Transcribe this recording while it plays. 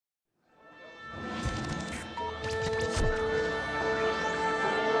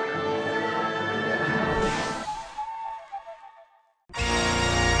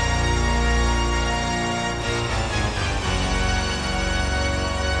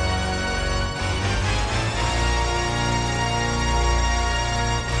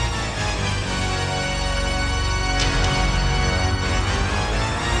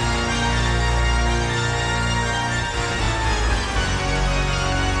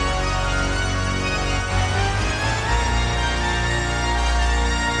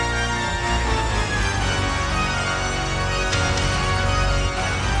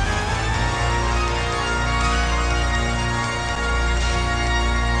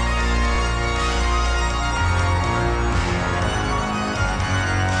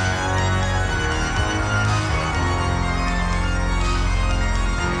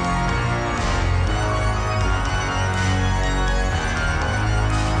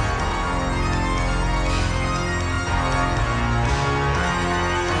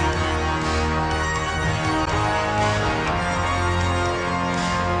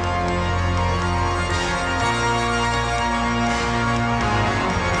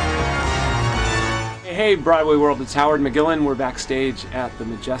Hey Broadway World, it's Howard McGillen. We're backstage at the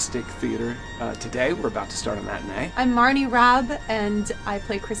Majestic Theatre today. We're about to start a matinee. I'm Marnie Rabb, and I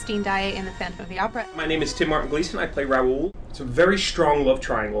play Christine Daae in The Phantom of the Opera. My name is Tim Martin Gleason. I play Raoul. It's a very strong love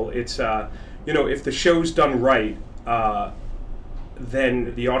triangle. It's, you know, if the show's done right,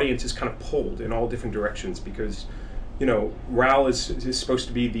 then the audience is kind of pulled in all different directions because, you know, Raoul is supposed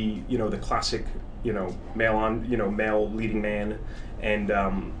to be the, you know, the classic, you know, male leading man, and,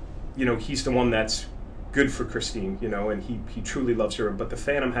 you know, he's the one that's good for Christine, you know, and he truly loves her. But the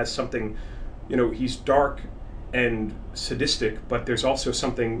Phantom has something, you know, he's dark and sadistic, but there's also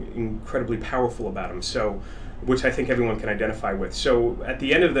something incredibly powerful about him, so, which I think everyone can identify with. So at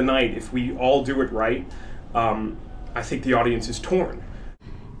the end of the night, if we all do it right, I think the audience is torn.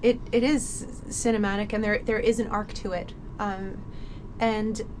 It is cinematic, and there is an arc to it,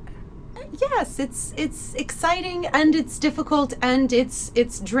 and yes, it's exciting, and it's difficult, and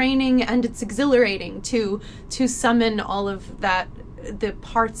it's draining, and it's exhilarating to summon all of that, the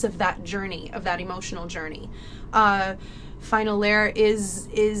parts of that journey, of that emotional journey. Final Lair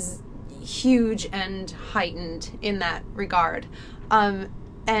is huge and heightened in that regard,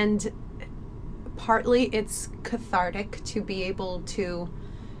 and partly it's cathartic to be able to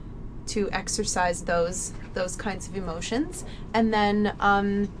exercise those kinds of emotions, and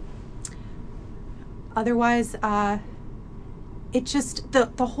then otherwise, it just,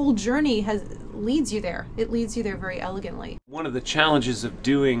 the whole journey leads you there. It leads you there very elegantly. One of the challenges of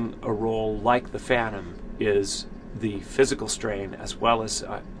doing a role like the Phantom is the physical strain, as well as,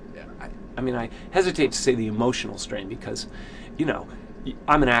 I mean, I hesitate to say the emotional strain because, you know,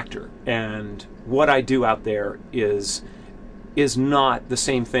 I'm an actor, and what I do out there is not the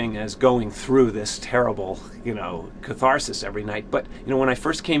same thing as going through this terrible, you know, catharsis every night. But, you know, when I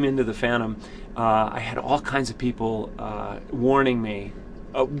first came into the Phantom, I had all kinds of people warning me,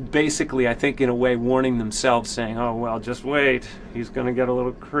 basically, I think in a way warning themselves, saying, oh, well, just wait, he's going to get a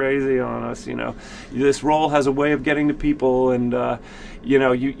little crazy on us, you know. This role has a way of getting to people, and, you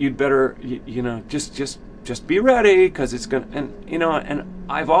know, you'd better, you know, just be ready, because it's going to, and, you know, and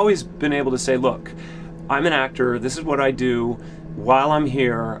I've always been able to say, look, I'm an actor, this is what I do. While I'm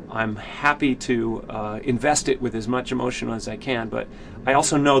here, I'm happy to invest it with as much emotion as I can, but I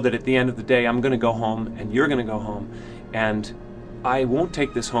also know that at the end of the day, I'm going to go home, and you're going to go home, and I won't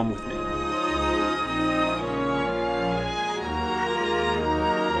take this home with me.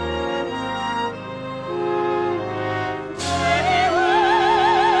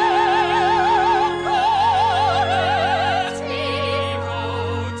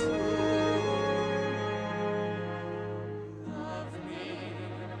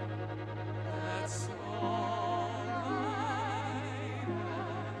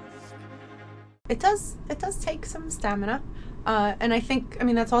 It does take some stamina, and I think, I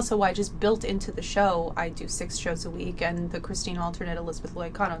mean, that's also why just built into the show, I do 6 shows a week, and the Christine alternate, Elizabeth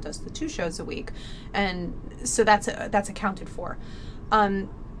Loycano, does the 2 shows a week, and so that's accounted for.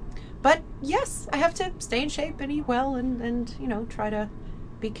 But yes, I have to stay in shape and eat well, and you know, try to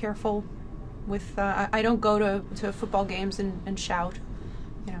be careful with, I don't go to football games and shout,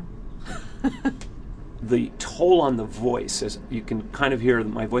 you know. The toll on the voice, as you can kind of hear,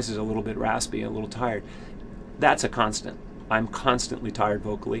 my voice is a little bit raspy, a little tired. That's a constant. I'm constantly tired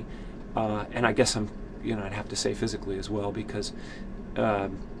vocally, and I guess I'm, you know, I'd have to say physically as well, because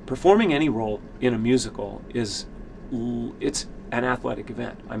performing any role in a musical it's an athletic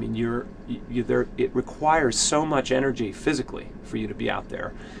event. I mean, it requires so much energy physically for you to be out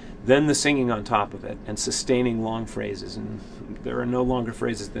there. Then the singing on top of it, and sustaining long phrases, and there are no longer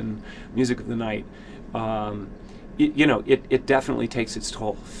phrases than Music of the Night. You know, it definitely takes its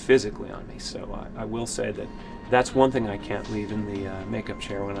toll physically on me. So I will say that that's one thing I can't leave in the makeup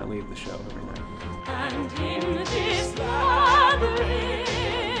chair when I leave the show every night. And in this